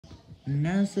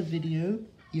NASA video,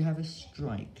 you have a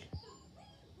strike.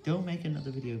 Don't make another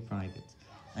video private.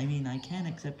 I mean, I can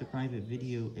accept a private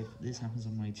video if this happens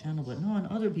on my channel, but not on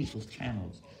other people's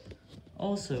channels.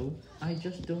 Also, I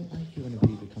just don't like it when a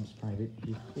video becomes private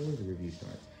before the review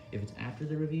starts. If it's after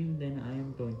the review, then I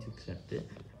am going to accept it,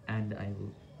 and I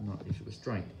will not issue a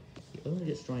strike. You only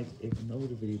get strikes if no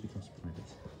other video becomes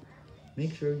private.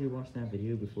 Make sure you watch that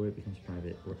video before it becomes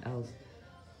private, or else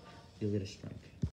you'll get a strike.